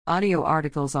Audio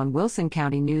articles on Wilson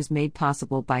County News made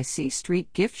possible by C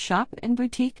Street Gift Shop and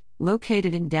Boutique,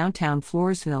 located in downtown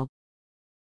Floresville.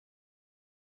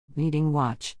 Meeting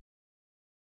Watch.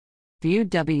 View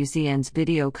WCN's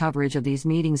video coverage of these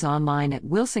meetings online at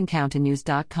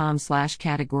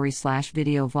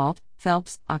wilsoncountynews.com/category/video vault.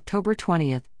 Phelps, October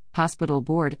 20th. Hospital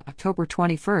Board, October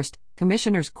 21st.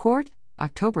 Commissioners Court,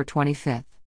 October 25th.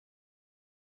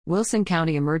 Wilson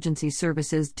County Emergency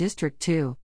Services District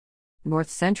 2.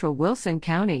 North Central Wilson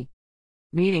County.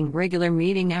 Regular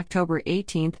meeting October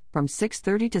 18th from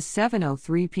 6:30 to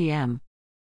 7:03 p.m.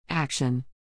 Action.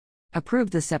 Approve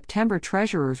the September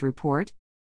Treasurer's Report.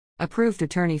 Approved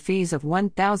attorney fees of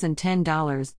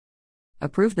 $1,010.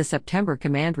 Approve the September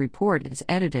Command Report as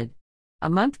edited. A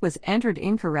month was entered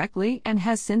incorrectly and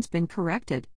has since been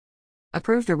corrected.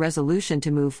 Approved a resolution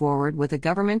to move forward with a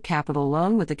government capital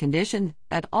loan with the condition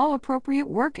that all appropriate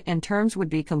work and terms would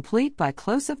be complete by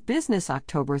close of business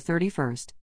October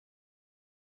 31st.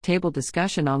 Table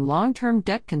discussion on long-term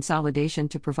debt consolidation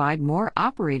to provide more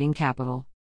operating capital.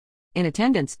 In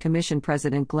attendance, Commission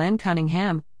President Glenn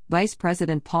Cunningham, Vice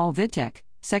President Paul Vitek,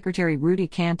 Secretary Rudy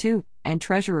Cantu, and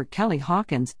Treasurer Kelly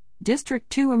Hawkins, District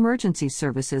 2 Emergency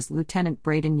Services Lieutenant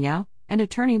Braden Yao, and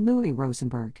Attorney Louis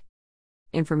Rosenberg.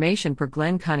 Information per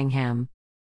Glenn Cunningham.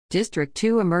 District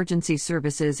 2 Emergency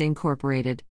Services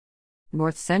Incorporated.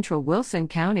 North Central Wilson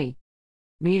County.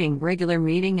 Regular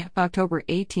meeting October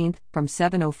 18th from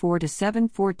 7:04 to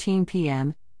 7:14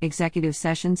 p.m. Executive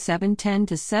session 7:10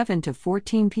 to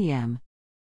 7:14 p.m.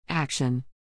 Action.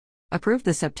 Approve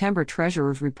the September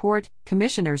Treasurer's Report.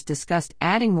 Commissioners discussed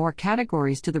adding more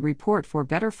categories to the report for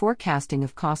better forecasting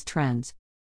of cost trends.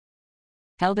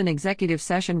 Held an executive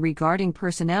session regarding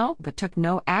personnel but took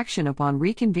no action upon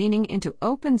reconvening into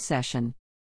open session.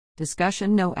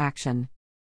 Discussion, no action.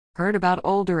 Heard about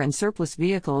older and surplus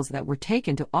vehicles that were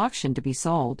taken to auction to be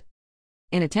sold.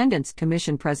 In attendance,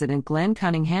 Commission President Glenn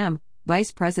Cunningham,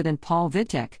 Vice President Paul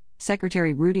Vitek,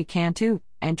 Secretary Rudy Cantu,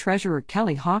 and Treasurer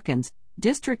Kelly Hawkins,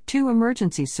 District 2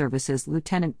 Emergency Services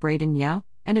Lieutenant Braden Yao,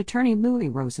 and Attorney Louis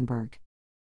Rosenberg.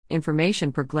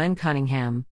 Information per Glenn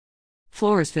Cunningham.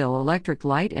 Floresville Electric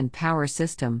Light and Power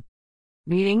System.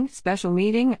 Special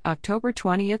meeting, October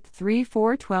 20th,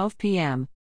 3-4-12 p.m.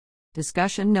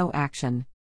 Discussion, no action.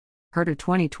 Heard a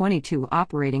 2022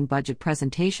 operating budget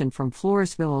presentation from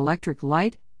Floresville Electric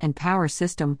Light and Power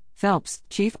System, Phelps,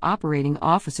 Chief Operating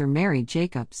Officer Mary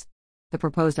Jacobs. The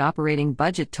proposed operating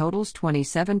budget totals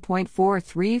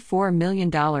 $27.434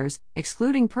 million,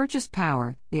 excluding purchase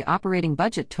power. The operating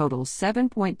budget totals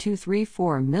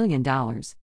 $7.234 million.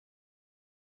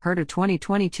 Heard a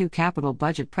 2022 capital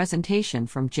budget presentation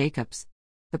from Jacobs.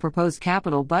 The proposed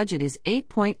capital budget is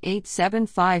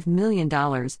 $8.875 million.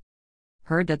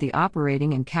 Heard that the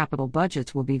operating and capital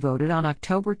budgets will be voted on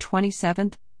October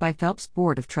 27th by Phelps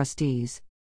Board of Trustees.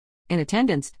 In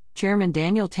attendance, Chairman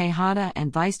Daniel Tejada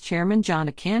and Vice Chairman John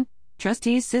Akin,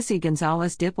 Trustees Sissy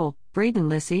Gonzalez-Dipple, Braden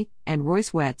Lissy, and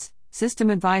Royce Wetz, System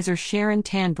Advisor Sharon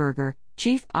Tanberger,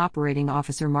 Chief Operating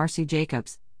Officer Marcy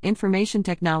Jacobs, Information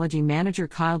Technology Manager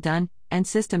Kyle Dunn, and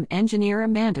System Engineer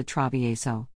Amanda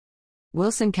Travieso.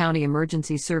 Wilson County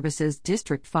Emergency Services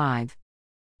District 5.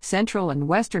 Central and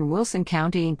Western Wilson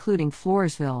County including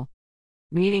Floresville.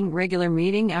 Regular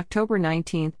meeting October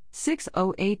 19th,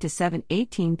 6:08 to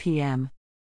 7:18 p.m.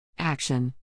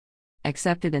 Action.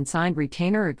 Accepted and signed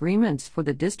retainer agreements for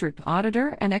the district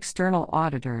auditor and external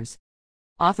auditors.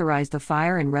 Authorized the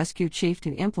fire and rescue chief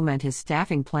to implement his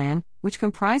staffing plan, which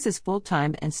comprises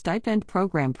full-time and stipend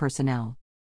program personnel.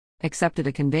 Accepted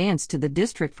a conveyance to the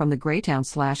district from the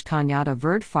Greytown/Cañada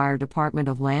Verde Fire Department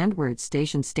of land where its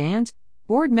station stands.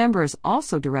 Board members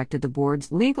also directed the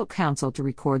board's legal counsel to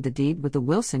record the deed with the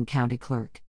Wilson County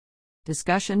Clerk.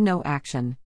 Discussion, no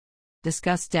action.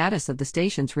 Discuss status of the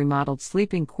station's remodeled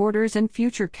sleeping quarters and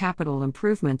future capital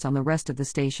improvements on the rest of the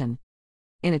station.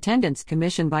 In attendance,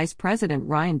 Commission Vice President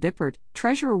Ryan Bippert,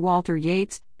 Treasurer Walter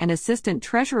Yates, and Assistant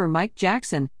Treasurer Mike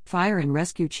Jackson, Fire and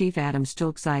Rescue Chief Adam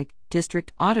Stulkzeich,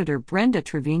 District Auditor Brenda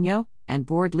Trevino, and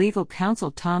Board Legal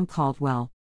Counsel Tom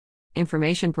Caldwell.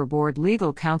 Information per Board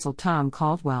Legal Counsel Tom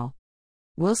Caldwell.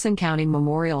 Wilson County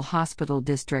Memorial Hospital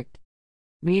District.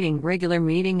 Regular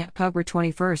meeting October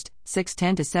 21st,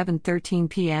 6:10 to 7:13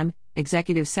 p.m.,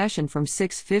 executive session from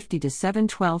 6:50 to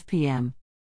 7:12 p.m.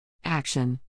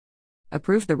 Action.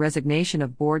 Approve the resignation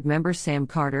of Board Member Sam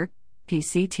Carter,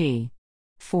 PCT.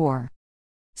 4.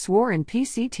 Swore in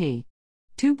PCT.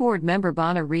 2 Board Member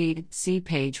Bonna Reed, see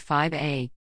page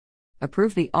 5A.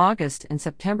 Approve the August and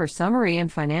September summary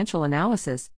and financial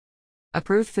analysis.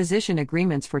 Approved physician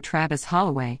agreements for Travis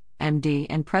Holloway, MD,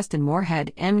 and Preston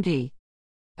Moorhead, MD.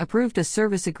 Approved a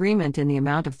service agreement in the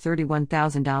amount of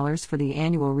 $31,000 for the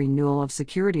annual renewal of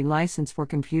security license for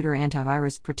computer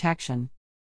antivirus protection.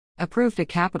 Approved a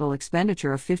capital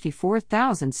expenditure of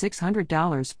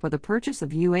 $54,600 for the purchase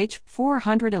of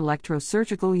UH-400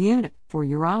 electrosurgical unit for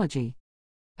urology.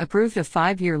 Approved a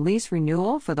 5-year lease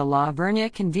renewal for the La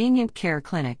Vernia Convenient Care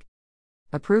Clinic.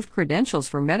 Approved credentials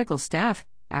for medical staff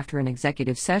after an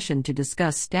executive session to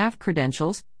discuss staff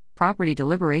credentials, property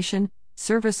deliberation,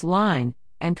 service line,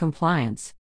 and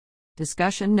compliance.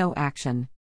 Discussion, no action.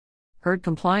 Heard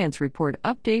compliance report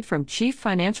update from Chief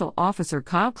Financial Officer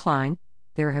Kyle Klein.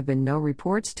 There have been no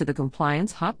reports to the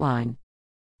compliance hotline.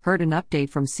 Heard an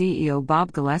update from CEO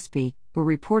Bob Gillespie, who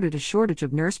reported a shortage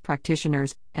of nurse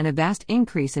practitioners and a vast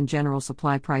increase in general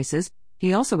supply prices.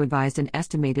 He also advised an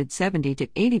estimated 70 to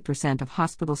 80% of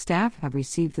hospital staff have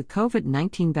received the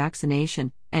COVID-19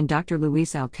 vaccination, and Dr.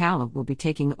 Luis Alcala will be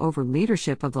taking over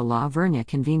leadership of the La Vernia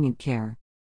Convenient Care.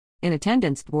 In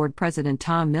attendance, Board President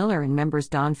Tom Miller and members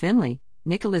Don Finley,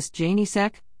 Nicholas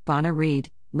Janisek, Bonna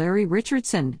Reed, Larry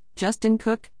Richardson, Justin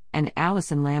Cook, and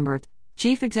Allison Lambert,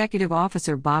 Chief Executive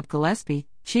Officer Bob Gillespie,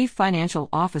 Chief Financial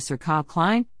Officer Kyle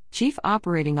Klein, Chief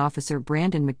Operating Officer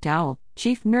Brandon McDowell,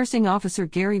 Chief Nursing Officer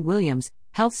Gary Williams,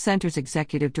 Health Centers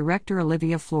Executive Director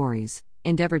Olivia Flores,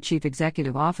 Endeavor Chief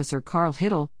Executive Officer Carl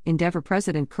Hittle, Endeavor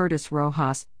President Curtis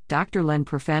Rojas, Dr. Len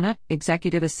Profena,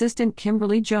 Executive Assistant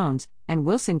Kimberly Jones, and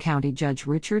Wilson County Judge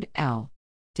Richard L.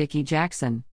 Dickey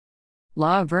Jackson.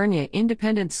 La Vernia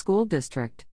Independent School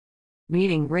District.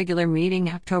 Regular meeting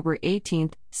October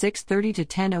 18, 6:30 to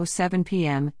 10:07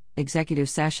 p.m., Executive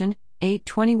Session,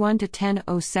 8:21 to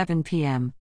 10:07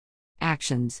 p.m.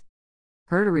 Actions.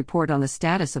 Heard a report on the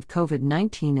status of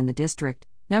COVID-19 in the district.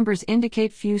 Numbers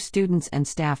indicate few students and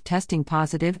staff testing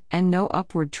positive and no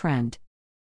upward trend.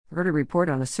 Heard a report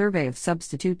on a survey of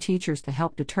substitute teachers to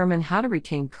help determine how to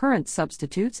retain current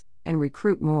substitutes and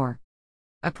recruit more.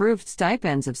 Approved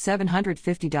stipends of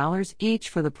 $750 each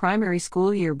for the primary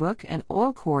school yearbook and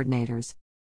oil coordinators.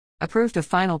 Approved a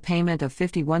final payment of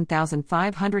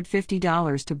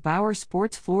 $51,550 to Bauer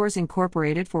Sports Floors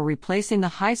Incorporated for replacing the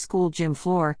high school gym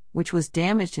floor, which was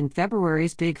damaged in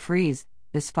February's Big Freeze.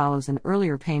 This follows an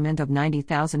earlier payment of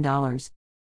 $90,000.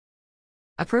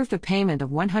 Approved a payment of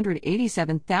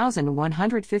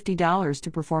 $187,150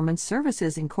 to Performance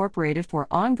Services Incorporated for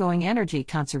ongoing energy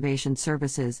conservation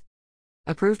services.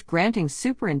 Approved granting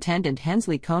Superintendent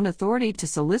Hensley Cohn authority to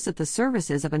solicit the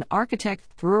services of an architect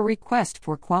through a request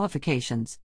for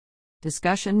qualifications.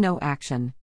 Discussion, no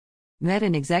action. Met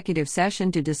in executive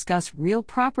session to discuss real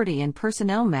property and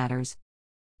personnel matters.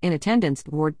 In attendance,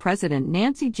 Board President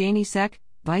Nancy Janisek,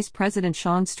 Vice President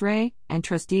Sean Stray, and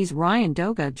Trustees Ryan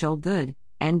Doga, Joel Good,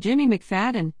 and Jimmy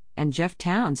McFadden, and Jeff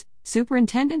Towns,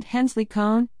 Superintendent Hensley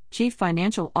Cohn, Chief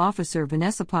Financial Officer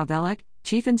Vanessa Pavelek,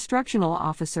 Chief Instructional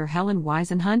Officer Helen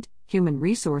Weisenhunt, Human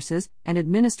Resources and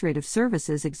Administrative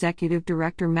Services Executive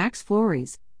Director Max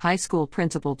Flores, High School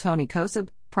Principal Tony Kosub,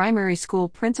 Primary School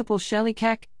Principal Shelley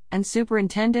Keck, and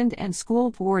Superintendent and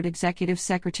School Board Executive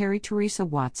Secretary Teresa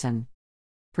Watson.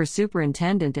 Per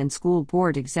Superintendent and School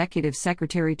Board Executive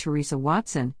Secretary Teresa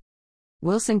Watson.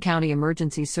 Wilson County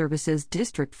Emergency Services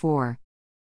District 4.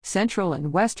 Central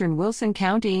and Western Wilson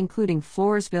County including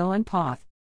Floresville and Poth.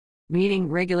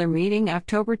 Regular meeting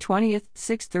October 20,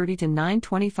 6:30 to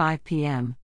 9:25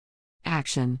 p.m.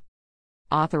 Action.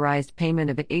 Authorized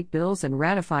payment of 8 bills and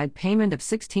ratified payment of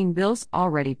 16 bills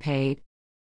already paid.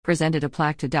 Presented a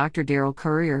plaque to Dr. Darrell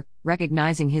Currier,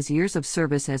 recognizing his years of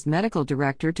service as Medical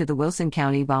Director to the Wilson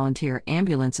County Volunteer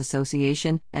Ambulance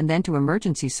Association and then to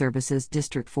Emergency Services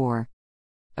District 4.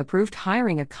 Approved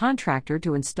hiring a contractor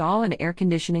to install an air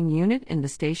conditioning unit in the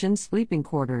station's sleeping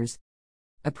quarters.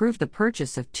 Approved the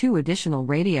purchase of 2 additional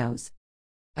radios.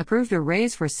 Approved a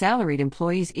raise for salaried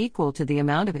employees equal to the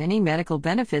amount of any medical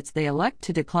benefits they elect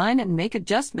to decline and make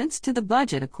adjustments to the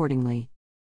budget accordingly.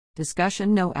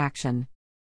 Discussion, no action.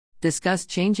 Discuss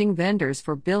changing vendors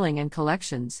for billing and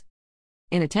collections.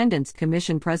 In attendance,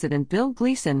 Commission President Bill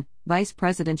Gleason, Vice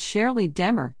President Shirley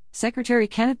Demmer, Secretary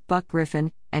Kenneth Buck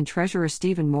Griffin, and Treasurer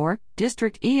Stephen Moore,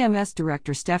 District EMS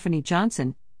Director Stephanie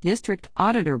Johnson, District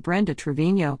Auditor Brenda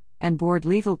Trevino, and Board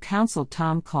Legal Counsel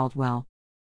Tom Caldwell.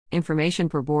 Information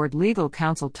per Board Legal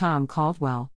Counsel Tom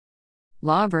Caldwell.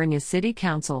 La Vernia City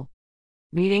Council.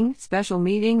 Special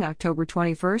meeting October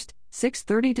 21,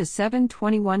 6:30 to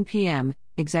 7:21 p.m.,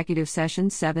 Executive Session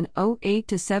 7:08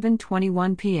 to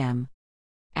 7:21 p.m.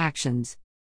 Actions.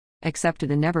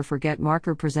 Accepted a Never Forget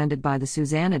marker presented by the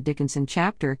Susanna Dickinson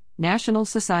Chapter, National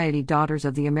Society Daughters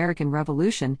of the American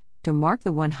Revolution, to mark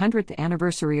the 100th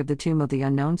anniversary of the Tomb of the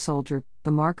Unknown Soldier.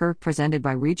 The marker, presented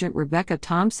by Regent Rebecca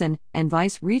Thompson and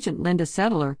Vice Regent Linda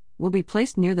Settler, will be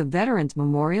placed near the Veterans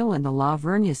Memorial in the La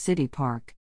Vernia City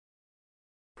Park.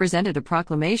 Presented a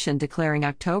proclamation declaring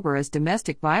October as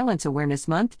Domestic Violence Awareness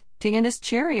Month to Ines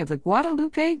Cherry of the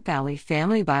Guadalupe Valley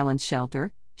Family Violence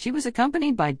Shelter. She was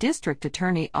accompanied by District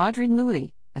Attorney Audrey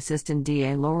Louie, Assistant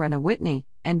DA Lorena Whitney,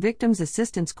 and Victims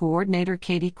Assistance Coordinator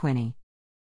Katie Quinney.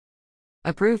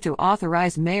 Approved to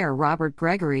authorize Mayor Robert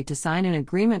Gregory to sign an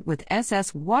agreement with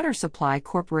SS Water Supply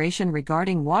Corporation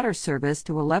regarding water service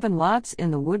to 11 lots in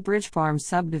the Woodbridge Farms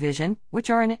subdivision, which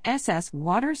are an SS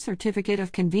Water Certificate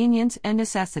of Convenience and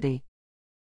Necessity.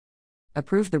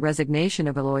 Approved the resignation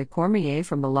of Eloy Cormier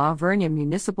from the La Vernia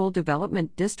Municipal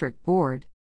Development District Board.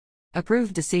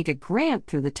 Approved to seek a grant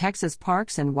through the Texas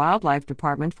Parks and Wildlife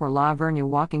Department for La Vernia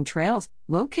walking trails,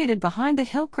 located behind the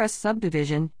Hillcrest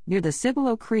subdivision, near the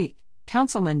Cibolo Creek.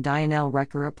 Councilman Dianelle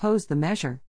Recker opposed the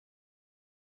measure.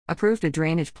 Approved a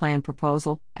drainage plan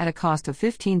proposal, at a cost of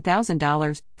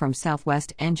 $15,000, from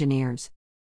Southwest Engineers.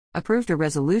 Approved a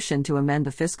resolution to amend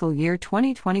the fiscal year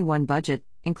 2021 budget,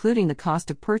 including the cost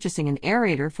of purchasing an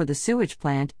aerator for the sewage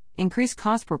plant, increased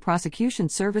cost for prosecution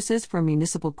services for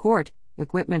municipal court,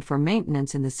 equipment for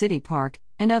maintenance in the city park,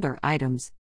 and other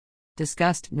items.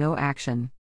 Discussed, no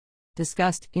action.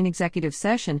 Discussed, in executive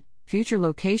session, future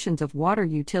locations of water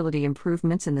utility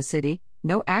improvements in the city.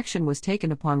 No action was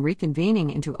taken upon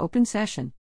reconvening into open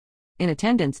session. In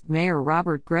attendance, Mayor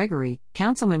Robert Gregory,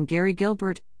 Councilman Gary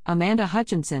Gilbert, Amanda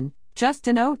Hutchinson,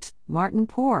 Justin Oates, Martin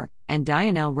Poore, and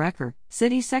Dianelle Recker,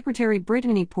 City Secretary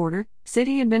Brittany Porter,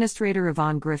 City Administrator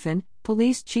Yvonne Griffin,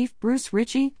 Police Chief Bruce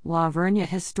Ritchie, La Vernia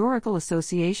Historical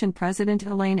Association President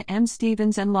Elaine M.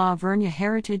 Stevens, and La Vernia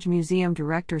Heritage Museum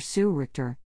Director Sue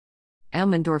Richter.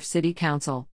 Elmendorf City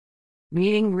Council.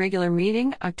 Regular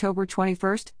meeting, October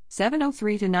 21st,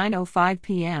 7:03 to 9:05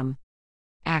 p.m.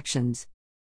 Actions.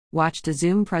 Watched a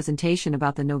Zoom presentation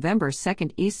about the November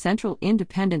 2nd East Central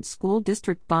Independent School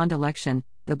District bond election.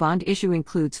 The bond issue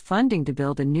includes funding to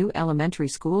build a new elementary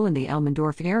school in the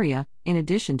Elmendorf area, in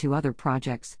addition to other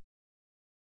projects.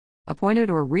 Appointed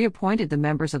or reappointed the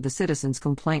members of the Citizens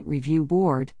Complaint Review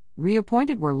Board.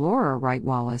 Reappointed were Laura Wright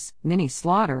Wallace, Minnie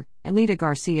Slaughter, Elita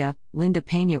Garcia, Linda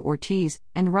Pena Ortiz,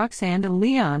 and Roxanda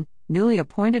Leon. Newly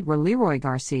appointed were Leroy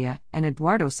Garcia and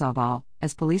Eduardo Saval,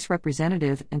 as police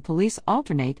representative and police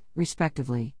alternate,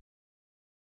 respectively.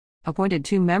 Appointed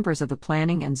 2 members of the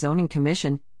Planning and Zoning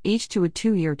Commission, each to a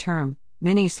 2-year term.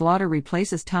 Minnie Slaughter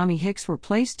replaces Tommy Hicks for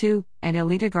Place 2, and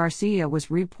Elita Garcia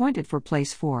was reappointed for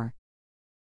Place 4.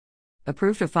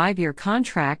 Approved a 5-year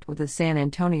contract with the San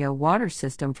Antonio Water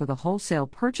System for the wholesale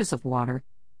purchase of water,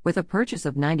 with a purchase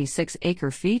of 96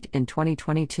 acre-feet in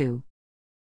 2022.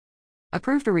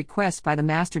 Approved a request by the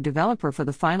master developer for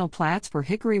the final plats for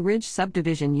Hickory Ridge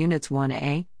Subdivision Units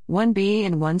 1A, 1B,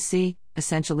 and 1C,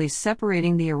 essentially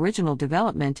separating the original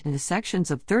development into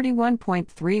sections of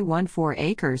 31.314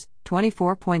 acres,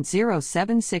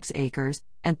 24.076 acres,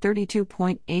 and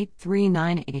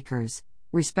 32.839 acres,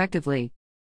 respectively.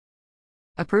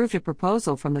 Approved a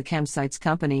proposal from the Campsites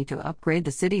Company to upgrade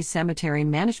the city's cemetery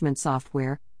management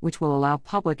software, which will allow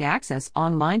public access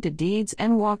online to deeds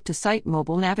and walk-to-site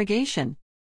mobile navigation.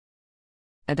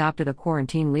 Adopted a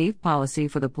quarantine leave policy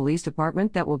for the police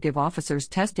department that will give officers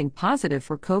testing positive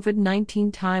for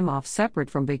COVID-19 time off separate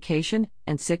from vacation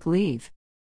and sick leave.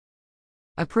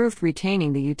 Approved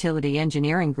retaining the utility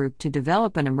engineering group to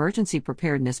develop an emergency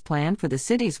preparedness plan for the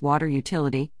city's water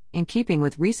utility, in keeping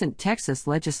with recent Texas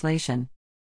legislation.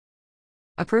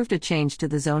 Approved a change to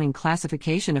the zoning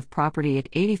classification of property at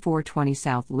 8420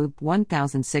 South Loop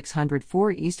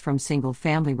 1604 East from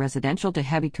single-family residential to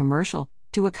heavy commercial,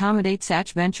 to accommodate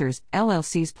Satch Ventures,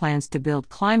 LLC's plans to build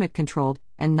climate-controlled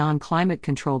and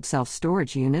non-climate-controlled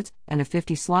self-storage units and a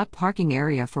 50-slot parking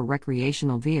area for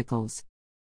recreational vehicles.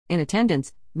 In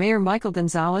attendance, Mayor Michael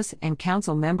Gonzalez and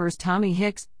council members Tommy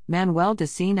Hicks, Manuel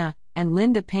Decina, and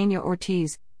Linda Pena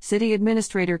Ortiz, City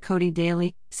Administrator Cody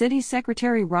Daly, City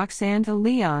Secretary Roxanda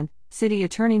Leon, City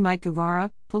Attorney Mike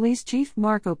Guevara, Police Chief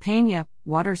Marco Pena,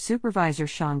 Water Supervisor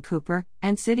Sean Cooper,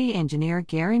 and City Engineer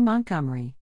Gary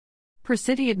Montgomery. Per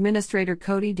City Administrator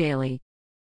Cody Daly.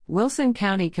 Wilson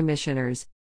County Commissioners.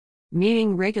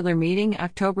 Regular meeting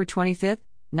October 25th,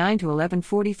 9 to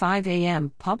 11:45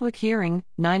 a.m. Public hearing,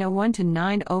 9:01 to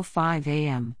 9:05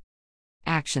 a.m.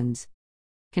 Actions.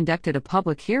 Conducted a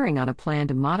public hearing on a plan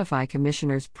to modify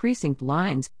commissioners' precinct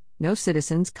lines. No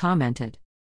citizens commented.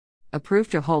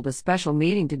 Approved to hold a special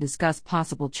meeting to discuss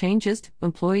possible changes to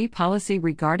employee policy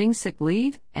regarding sick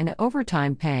leave and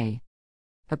overtime pay.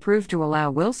 Approved to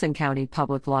allow Wilson County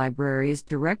Public Libraries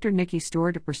Director Nikki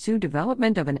Storr to pursue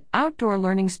development of an outdoor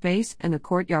learning space in the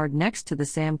courtyard next to the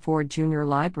Sam Ford Jr.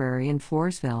 Library in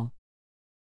Floresville.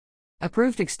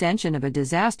 Approved extension of a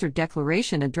disaster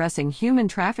declaration addressing human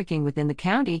trafficking within the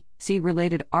county, see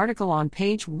related article on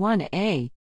page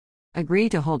 1A. Agree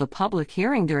to hold a public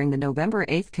hearing during the November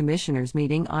 8 Commissioners'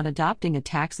 meeting on adopting a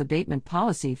tax abatement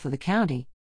policy for the county.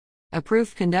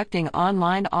 Approved conducting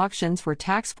online auctions for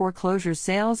tax foreclosure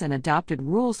sales and adopted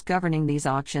rules governing these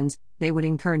auctions. They would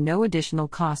incur no additional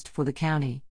cost for the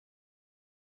county.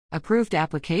 Approved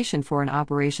application for an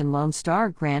Operation Lone Star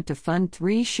grant to fund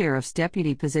 3 sheriff's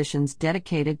deputy positions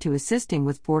dedicated to assisting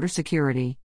with border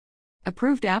security.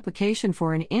 Approved application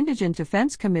for an Indigent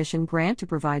Defense Commission grant to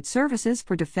provide services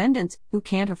for defendants who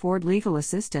can't afford legal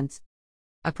assistance.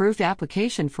 Approved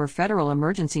application for Federal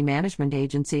Emergency Management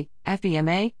Agency,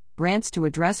 FEMA, grants to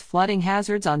address flooding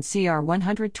hazards on CR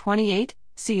 128,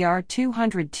 CR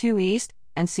 202 East,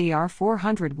 and CR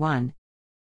 401.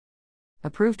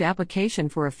 Approved application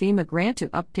for a FEMA grant to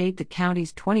update the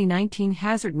county's 2019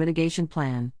 Hazard Mitigation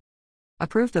Plan.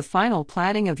 Approved the final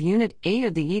platting of Unit 8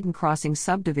 of the Eden Crossing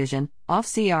subdivision,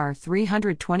 off CR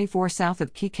 324 south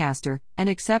of Keycaster, and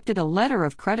accepted a letter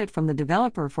of credit from the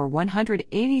developer for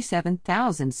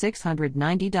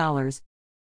 $187,690.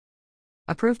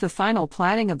 Approved the final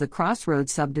platting of the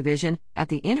Crossroads subdivision at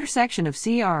the intersection of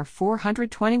CR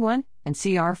 421 and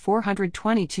CR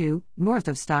 422, north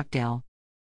of Stockdale.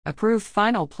 Approved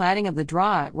final platting of the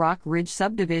Draw at Rock Ridge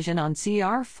subdivision on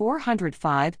CR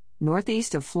 405,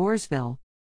 northeast of Floresville.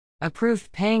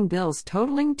 Approved paying bills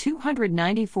totaling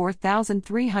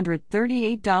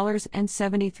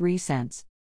 $294,338.73.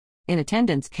 In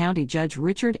attendance, County Judge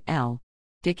Richard L.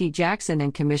 Dickey Jackson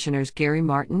and Commissioners Gary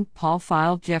Martin, Paul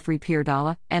File, Jeffrey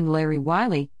Pierdala, and Larry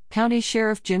Wiley, County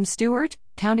Sheriff Jim Stewart,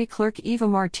 County Clerk Eva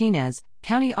Martinez,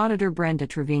 County Auditor Brenda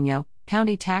Trevino,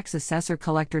 County Tax Assessor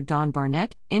Collector Don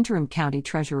Barnett, Interim County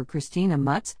Treasurer Christina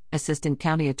Mutz, Assistant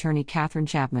County Attorney Catherine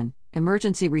Chapman,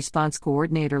 Emergency Response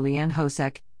Coordinator Leanne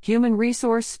Hosek, Human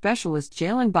Resource Specialist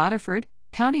Jalen Bodiford,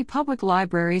 County Public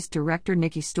Libraries Director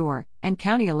Nikki Storr, and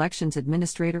County Elections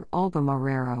Administrator Olga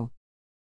Marrero.